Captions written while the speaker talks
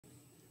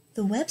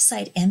The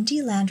website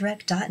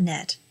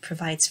mdlandrec.net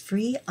provides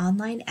free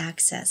online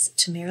access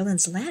to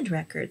Maryland's land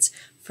records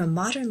from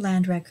modern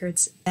land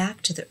records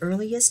back to the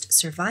earliest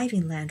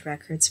surviving land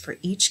records for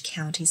each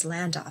county's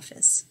land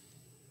office.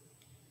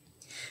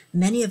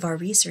 Many of our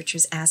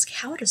researchers ask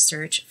how to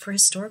search for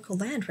historical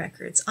land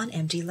records on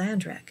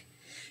MD-Landrec.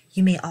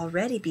 You may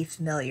already be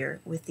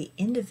familiar with the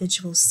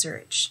individual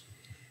search,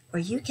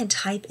 where you can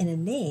type in a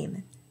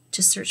name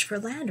to search for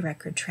land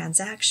record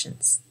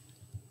transactions.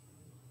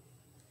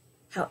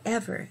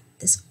 However,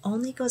 this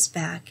only goes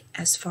back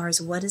as far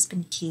as what has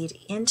been keyed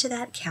into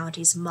that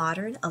county's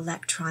modern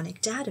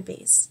electronic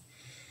database.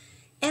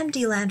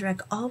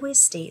 MD-Landrec always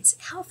states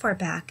how far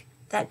back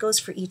that goes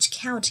for each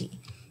county,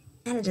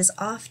 and it is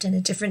often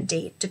a different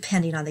date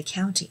depending on the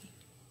county.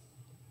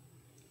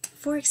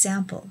 For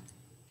example,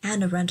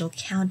 Anne Arundel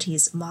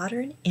County's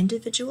modern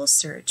individual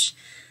search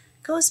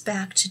goes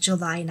back to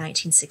July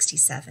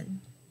 1967.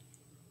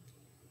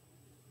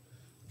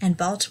 And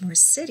Baltimore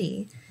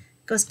City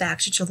goes back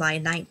to July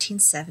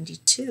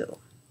 1972.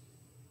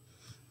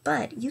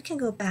 But you can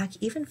go back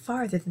even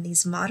farther than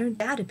these modern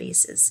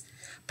databases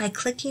by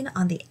clicking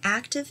on the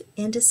Active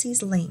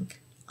Indices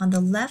link on the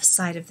left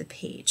side of the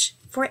page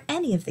for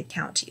any of the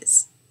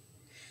counties.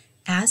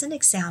 As an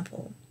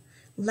example,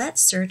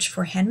 let's search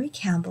for Henry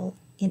Campbell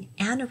in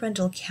Anne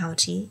Arundel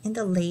County in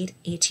the late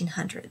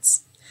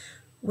 1800s.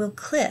 We'll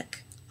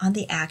click on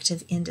the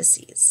Active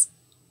Indices.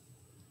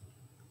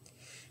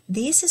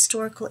 These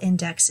historical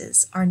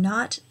indexes are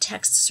not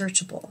text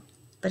searchable,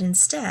 but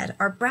instead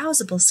are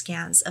browsable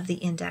scans of the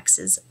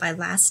indexes by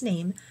last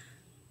name,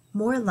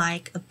 more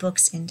like a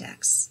book's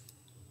index.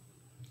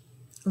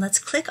 Let's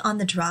click on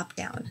the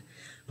drop-down.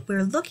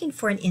 We're looking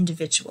for an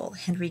individual,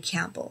 Henry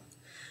Campbell,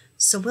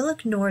 so we'll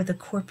ignore the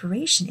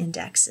corporation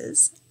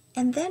indexes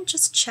and then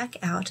just check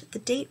out the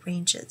date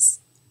ranges.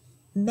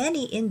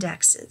 Many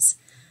indexes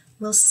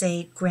will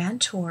say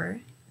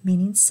grantor,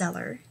 meaning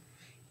seller,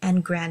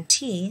 and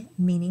grantee,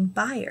 meaning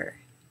buyer.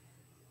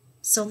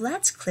 So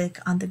let's click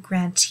on the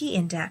grantee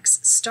index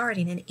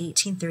starting in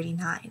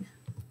 1839.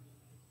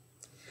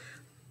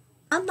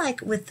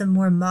 Unlike with the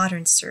more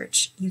modern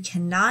search, you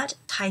cannot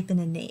type in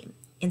a name.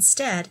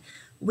 Instead,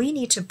 we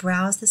need to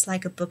browse this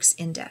like a book's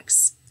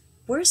index.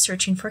 We're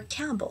searching for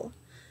Campbell,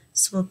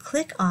 so we'll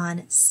click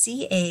on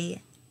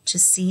CA to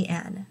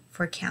CN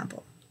for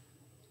Campbell.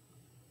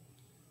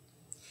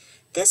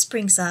 This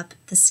brings up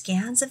the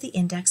scans of the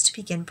index to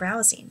begin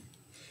browsing.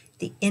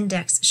 The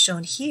index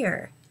shown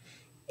here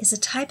is a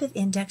type of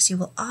index you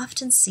will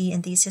often see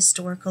in these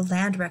historical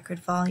land record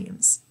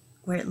volumes,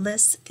 where it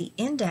lists the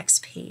index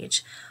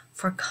page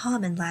for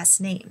common last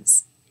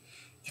names.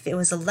 If it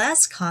was a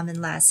less common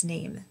last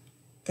name,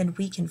 then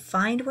we can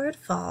find where it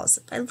falls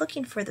by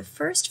looking for the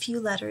first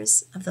few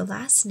letters of the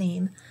last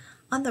name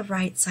on the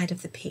right side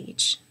of the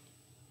page.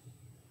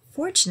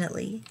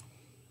 Fortunately,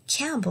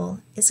 Campbell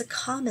is a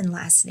common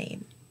last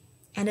name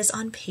and is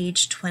on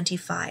page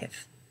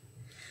 25.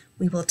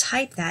 We will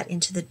type that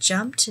into the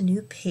Jump to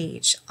New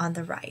page on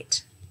the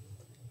right.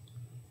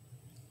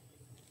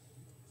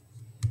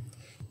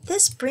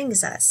 This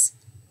brings us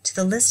to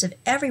the list of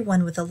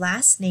everyone with the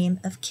last name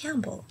of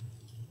Campbell.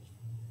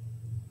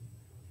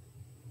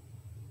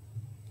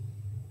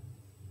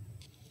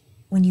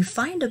 When you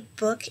find a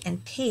book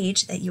and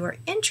page that you are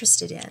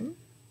interested in,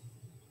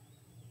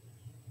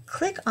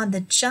 click on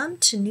the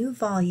Jump to New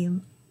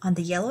volume on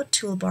the yellow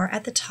toolbar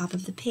at the top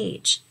of the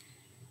page,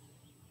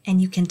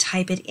 and you can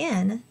type it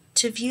in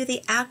to view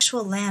the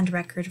actual land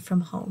record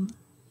from home.